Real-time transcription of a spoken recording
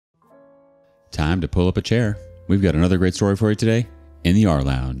Time to pull up a chair. We've got another great story for you today in the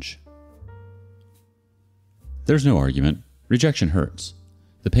rLounge. There's no argument. Rejection hurts.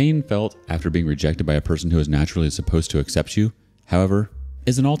 The pain felt after being rejected by a person who is naturally supposed to accept you, however,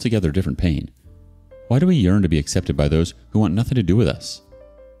 is an altogether different pain. Why do we yearn to be accepted by those who want nothing to do with us?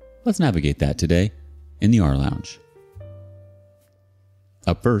 Let's navigate that today in the rLounge.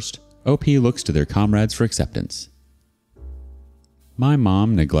 Up first, OP looks to their comrades for acceptance. My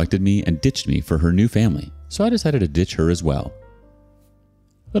mom neglected me and ditched me for her new family, so I decided to ditch her as well.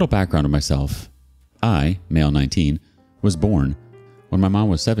 Little background of myself. I, male 19, was born when my mom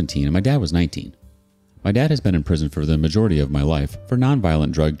was 17 and my dad was 19. My dad has been in prison for the majority of my life for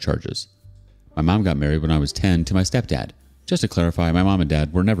nonviolent drug charges. My mom got married when I was 10 to my stepdad. Just to clarify, my mom and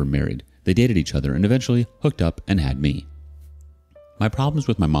dad were never married. They dated each other and eventually hooked up and had me. My problems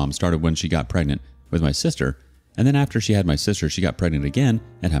with my mom started when she got pregnant with my sister, and then after she had my sister, she got pregnant again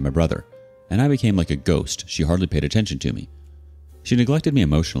and had my brother, and I became like a ghost. She hardly paid attention to me. She neglected me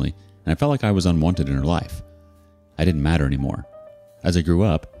emotionally, and I felt like I was unwanted in her life. I didn't matter anymore. As I grew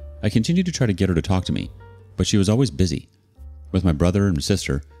up, I continued to try to get her to talk to me, but she was always busy. With my brother and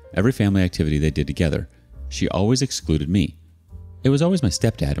sister, every family activity they did together, she always excluded me. It was always my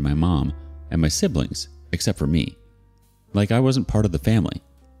stepdad and my mom and my siblings, except for me. Like I wasn't part of the family.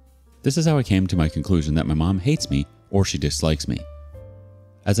 This is how I came to my conclusion that my mom hates me or she dislikes me.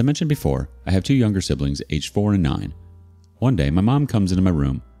 As I mentioned before, I have two younger siblings aged 4 and 9. One day, my mom comes into my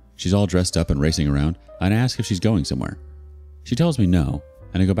room. She's all dressed up and racing around, and I ask if she's going somewhere. She tells me no,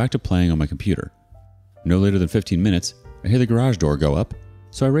 and I go back to playing on my computer. No later than 15 minutes, I hear the garage door go up,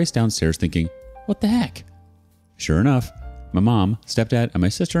 so I race downstairs thinking, what the heck? Sure enough, my mom, stepdad, and my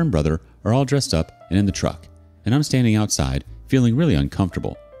sister and brother are all dressed up and in the truck, and I'm standing outside, feeling really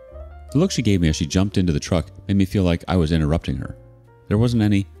uncomfortable. The look she gave me as she jumped into the truck made me feel like I was interrupting her. There wasn't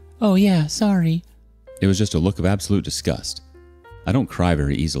any, "Oh yeah, sorry." It was just a look of absolute disgust. I don't cry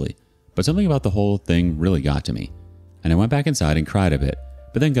very easily, but something about the whole thing really got to me, and I went back inside and cried a bit,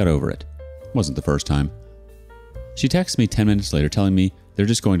 but then got over it. Wasn't the first time. She texts me 10 minutes later telling me they're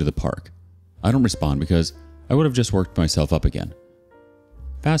just going to the park. I don't respond because I would have just worked myself up again.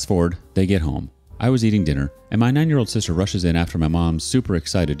 Fast forward, they get home. I was eating dinner, and my 9-year-old sister rushes in after my mom's super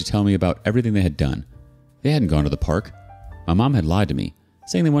excited to tell me about everything they had done. They hadn't gone to the park. My mom had lied to me,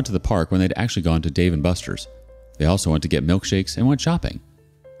 saying they went to the park when they'd actually gone to Dave & Buster's. They also went to get milkshakes and went shopping.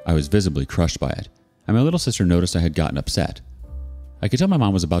 I was visibly crushed by it, and my little sister noticed I had gotten upset. I could tell my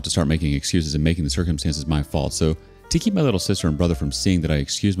mom was about to start making excuses and making the circumstances my fault, so to keep my little sister and brother from seeing that I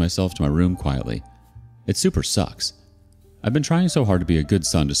excused myself to my room quietly. It super sucks. I've been trying so hard to be a good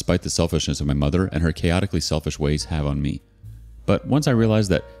son despite the selfishness of my mother and her chaotically selfish ways have on me. But once I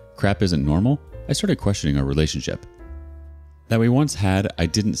realized that crap isn't normal, I started questioning our relationship. That we once had, I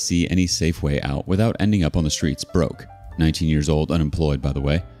didn't see any safe way out without ending up on the streets broke. 19 years old, unemployed by the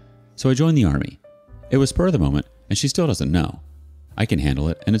way. So I joined the army. It was spur of the moment, and she still doesn't know. I can handle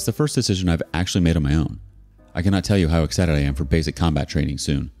it, and it's the first decision I've actually made on my own. I cannot tell you how excited I am for basic combat training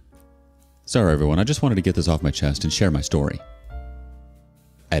soon. Sorry everyone, I just wanted to get this off my chest and share my story.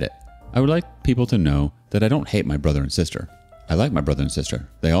 Edit. I would like people to know that I don't hate my brother and sister. I like my brother and sister.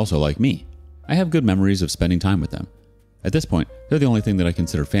 They also like me. I have good memories of spending time with them. At this point, they're the only thing that I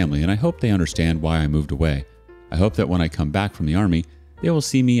consider family, and I hope they understand why I moved away. I hope that when I come back from the army, they will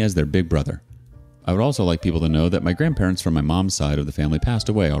see me as their big brother. I would also like people to know that my grandparents from my mom's side of the family passed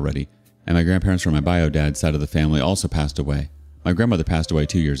away already, and my grandparents from my bio dad's side of the family also passed away. My grandmother passed away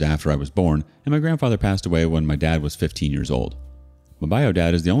 2 years after I was born, and my grandfather passed away when my dad was 15 years old. My bio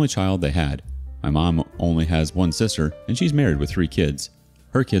dad is the only child they had. My mom only has one sister, and she's married with 3 kids.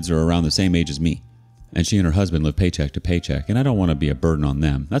 Her kids are around the same age as me, and she and her husband live paycheck to paycheck, and I don't want to be a burden on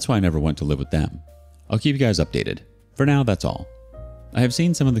them. That's why I never went to live with them. I'll keep you guys updated. For now, that's all. I have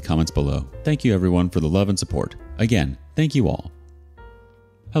seen some of the comments below. Thank you everyone for the love and support. Again, thank you all.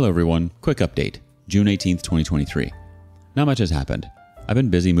 Hello everyone, quick update. June 18th, 2023. Not much has happened. I've been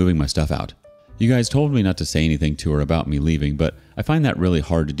busy moving my stuff out. You guys told me not to say anything to her about me leaving, but I find that really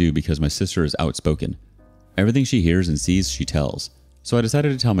hard to do because my sister is outspoken. Everything she hears and sees, she tells. So I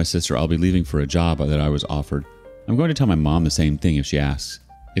decided to tell my sister I'll be leaving for a job that I was offered. I'm going to tell my mom the same thing if she asks.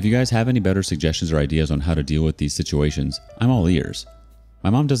 If you guys have any better suggestions or ideas on how to deal with these situations, I'm all ears. My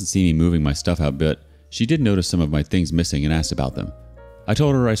mom doesn't see me moving my stuff out, but she did notice some of my things missing and asked about them. I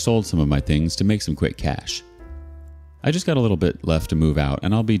told her I sold some of my things to make some quick cash. I just got a little bit left to move out,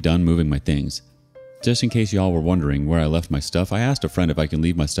 and I'll be done moving my things. Just in case y'all were wondering where I left my stuff, I asked a friend if I can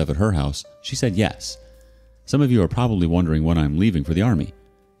leave my stuff at her house. She said yes. Some of you are probably wondering when I'm leaving for the Army.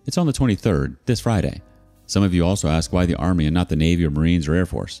 It's on the 23rd, this Friday. Some of you also ask why the Army and not the Navy or Marines or Air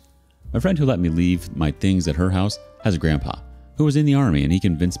Force. My friend who let me leave my things at her house has a grandpa who was in the Army, and he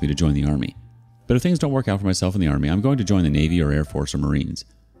convinced me to join the Army. But if things don't work out for myself in the Army, I'm going to join the Navy or Air Force or Marines.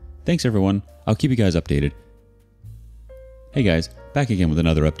 Thanks everyone. I'll keep you guys updated. Hey guys, back again with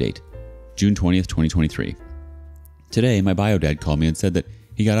another update. June 20th, 2023. Today, my bio dad called me and said that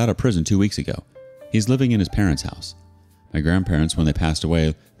he got out of prison 2 weeks ago. He's living in his parents' house. My grandparents, when they passed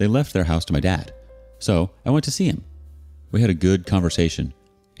away, they left their house to my dad. So I went to see him. We had a good conversation.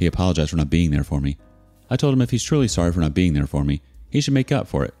 He apologized for not being there for me. I told him if he's truly sorry for not being there for me, he should make up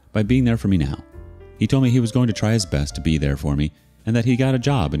for it by being there for me now. He told me he was going to try his best to be there for me and that he got a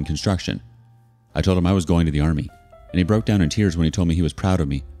job in construction. I told him I was going to the Army, and he broke down in tears when he told me he was proud of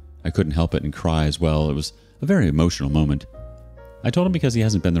me. I couldn't help it and cry as well. It was a very emotional moment. I told him because he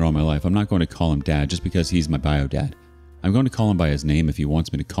hasn't been there all my life, I'm not going to call him dad just because he's my bio dad. I'm going to call him by his name. If he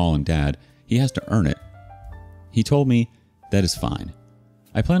wants me to call him dad, he has to earn it. He told me that is fine.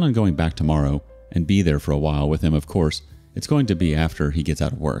 I plan on going back tomorrow and be there for a while with him, of course. It's going to be after he gets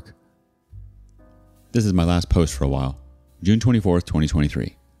out of work. This is my last post for a while. June 24th,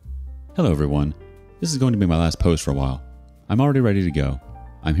 2023. Hello everyone. This is going to be my last post for a while. I'm already ready to go.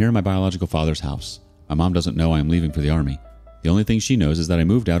 I'm here in my biological father's house. My mom doesn't know I am leaving for the Army. The only thing she knows is that I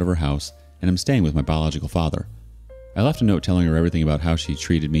moved out of her house and I'm staying with my biological father. I left a note telling her everything about how she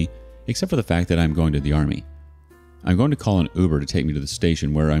treated me, except for the fact that I'm going to the Army. I'm going to call an Uber to take me to the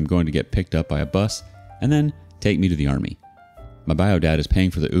station where I'm going to get picked up by a bus and then take me to the Army. My bio dad is paying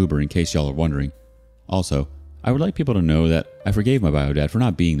for the Uber in case y'all are wondering. Also, I would like people to know that I forgave my bio dad for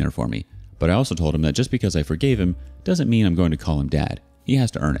not being there for me, but I also told him that just because I forgave him doesn't mean I'm going to call him dad. He has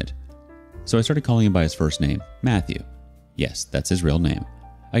to earn it. So I started calling him by his first name, Matthew. Yes, that's his real name.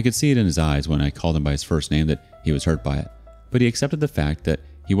 I could see it in his eyes when I called him by his first name that he was hurt by it, but he accepted the fact that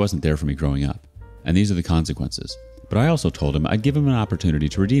he wasn't there for me growing up, and these are the consequences. But I also told him I'd give him an opportunity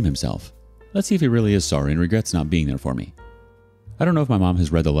to redeem himself. Let's see if he really is sorry and regrets not being there for me. I don't know if my mom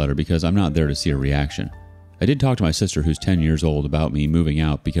has read the letter because I'm not there to see her reaction. I did talk to my sister who's 10 years old about me moving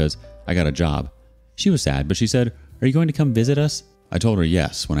out because I got a job. She was sad, but she said, "Are you going to come visit us?" I told her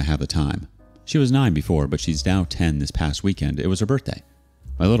yes when I have the time. She was 9 before, but she's now 10 this past weekend. It was her birthday.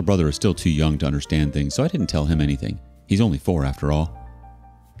 My little brother is still too young to understand things, so I didn't tell him anything. He's only 4 after all.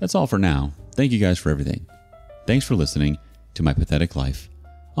 That's all for now. Thank you guys for everything. Thanks for listening to my pathetic life.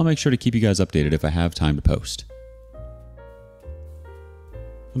 I'll make sure to keep you guys updated if I have time to post.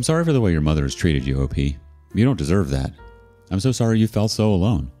 I'm sorry for the way your mother has treated you, OP. You don't deserve that. I'm so sorry you felt so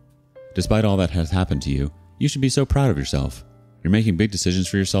alone. Despite all that has happened to you, you should be so proud of yourself. You're making big decisions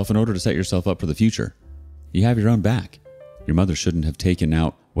for yourself in order to set yourself up for the future. You have your own back. Your mother shouldn't have taken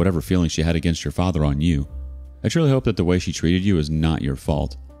out whatever feelings she had against your father on you. I truly hope that the way she treated you is not your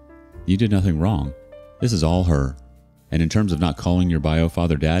fault. You did nothing wrong. This is all her. And in terms of not calling your bio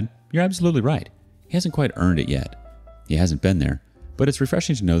father dad, you're absolutely right. He hasn't quite earned it yet. He hasn't been there, but it's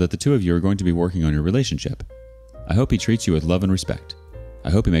refreshing to know that the two of you are going to be working on your relationship. I hope he treats you with love and respect. I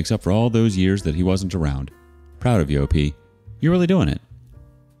hope he makes up for all those years that he wasn't around. Proud of you, OP. You're really doing it.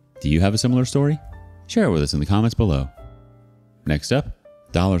 Do you have a similar story? Share it with us in the comments below. Next up,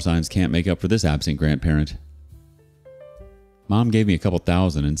 $signs can't make up for this absent grandparent. Mom gave me a couple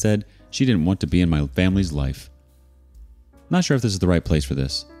thousand and said she didn't want to be in my family's life. Not sure if this is the right place for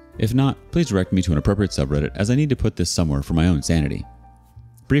this. If not, please direct me to an appropriate subreddit as I need to put this somewhere for my own sanity.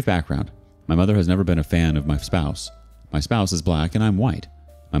 Brief background. My mother has never been a fan of my spouse. My spouse is black and I'm white.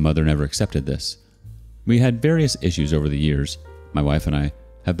 My mother never accepted this. We had various issues over the years. My wife and I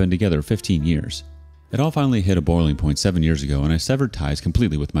have been together 15 years. It all finally hit a boiling point 7 years ago and I severed ties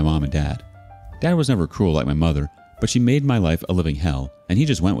completely with my mom and dad. Dad was never cruel like my mother, but she made my life a living hell and he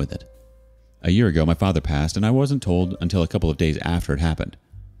just went with it. A year ago my father passed and I wasn't told until a couple of days after it happened.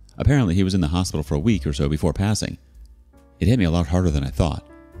 Apparently he was in the hospital for a week or so before passing. It hit me a lot harder than I thought.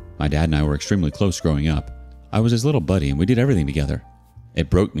 My dad and I were extremely close growing up. I was his little buddy and we did everything together. It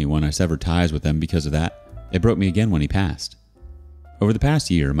broke me when I severed ties with them because of that. It broke me again when he passed. Over the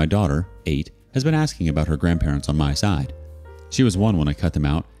past year, my daughter, 8, has been asking about her grandparents on my side. She was 1 when I cut them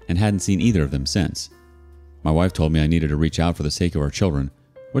out and hadn't seen either of them since. My wife told me I needed to reach out for the sake of our children,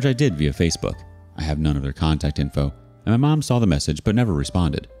 which I did via Facebook. I have none of their contact info, and my mom saw the message but never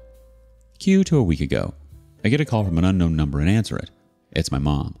responded. Cue to a week ago. I get a call from an unknown number and answer it. It's my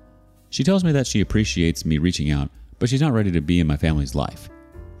mom. She tells me that she appreciates me reaching out, but she's not ready to be in my family's life.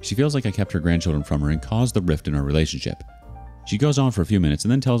 She feels like I kept her grandchildren from her and caused the rift in our relationship. She goes on for a few minutes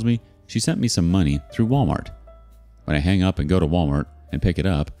and then tells me she sent me some money through Walmart. When I hang up and go to Walmart and pick it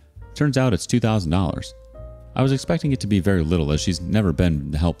up, turns out it's $2,000. I was expecting it to be very little as she's never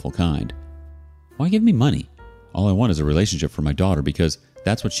been the helpful kind. Why give me money? All I want is a relationship for my daughter because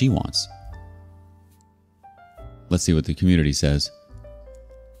that's what she wants. Let's see what the community says.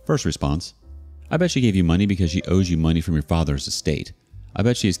 First response. I bet she gave you money because she owes you money from your father's estate. I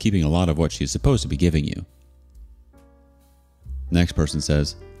bet she is keeping a lot of what she is supposed to be giving you. Next person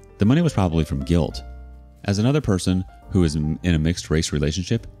says, the money was probably from guilt. As another person who is in a mixed race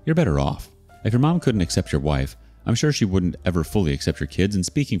relationship, you're better off. If your mom couldn't accept your wife, I'm sure she wouldn't ever fully accept your kids, and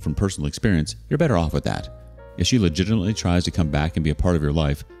speaking from personal experience, you're better off with that. If she legitimately tries to come back and be a part of your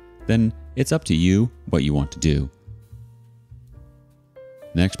life, then it's up to you what you want to do.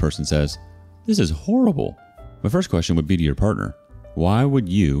 Next person says, this is horrible. My first question would be to your partner. Why would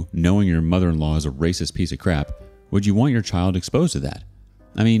you, knowing your mother-in-law is a racist piece of crap, would you want your child exposed to that?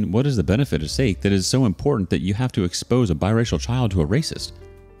 I mean, what is the benefit of sake that is so important that you have to expose a biracial child to a racist?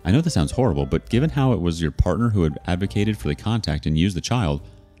 I know this sounds horrible, but given how it was your partner who had advocated for the contact and used the child,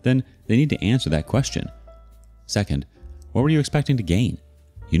 then they need to answer that question. Second, what were you expecting to gain?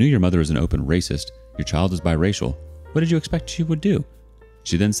 You knew your mother is an open racist, your child is biracial. What did you expect she would do?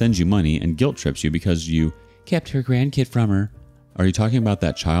 She then sends you money and guilt trips you because you kept her grandkid from her. Are you talking about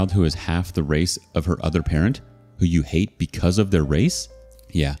that child who is half the race of her other parent, who you hate because of their race?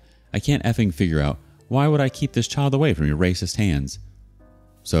 Yeah, I can't effing figure out why would I keep this child away from your racist hands.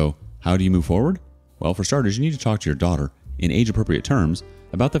 So, how do you move forward? Well, for starters, you need to talk to your daughter, in age-appropriate terms,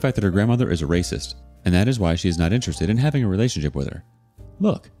 about the fact that her grandmother is a racist, and that is why she is not interested in having a relationship with her.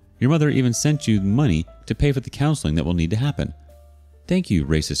 Look, your mother even sent you money to pay for the counseling that will need to happen. Thank you,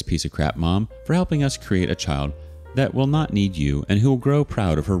 racist piece of crap mom, for helping us create a child that will not need you and who will grow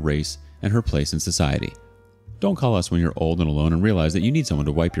proud of her race and her place in society. Don't call us when you're old and alone and realize that you need someone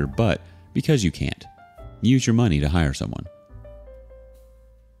to wipe your butt because you can't. Use your money to hire someone.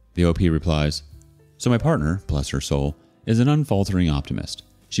 The OP replies, so my partner, bless her soul, is an unfaltering optimist.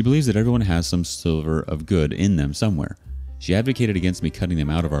 She believes that everyone has some sliver of good in them somewhere. She advocated against me cutting them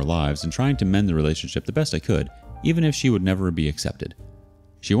out of our lives and trying to mend the relationship the best I could, even if she would never be accepted.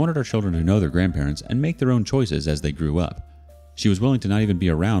 She wanted our children to know their grandparents and make their own choices as they grew up. She was willing to not even be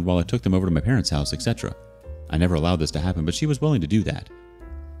around while I took them over to my parents' house, etc. I never allowed this to happen, but she was willing to do that.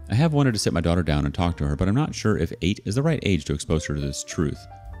 I have wanted to sit my daughter down and talk to her, but I'm not sure if 8 is the right age to expose her to this truth.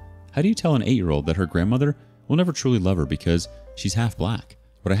 How do you tell an 8-year-old that her grandmother will never truly love her because she's half black?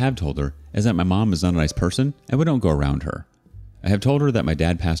 What I have told her is that my mom is not a nice person and we don't go around her. I have told her that my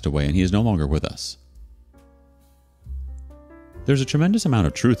dad passed away and he is no longer with us. There's a tremendous amount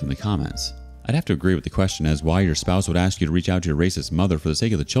of truth in the comments. I'd have to agree with the question as why your spouse would ask you to reach out to your racist mother for the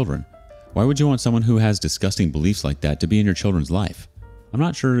sake of the children. Why would you want someone who has disgusting beliefs like that to be in your children's life? I'm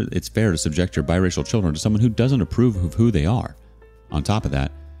not sure it's fair to subject your biracial children to someone who doesn't approve of who they are. On top of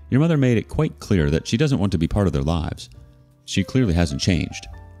that, your mother made it quite clear that she doesn't want to be part of their lives. She clearly hasn't changed.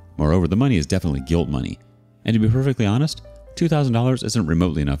 Moreover, the money is definitely guilt money. And to be perfectly honest, $2,000 isn't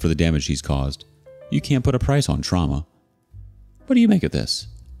remotely enough for the damage she's caused. You can't put a price on trauma. What do you make of this?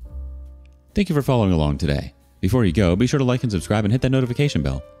 Thank you for following along today. Before you go, be sure to like and subscribe and hit that notification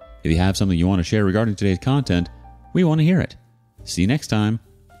bell. If you have something you want to share regarding today's content, we want to hear it. See you next time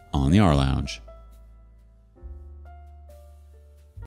on the rLounge.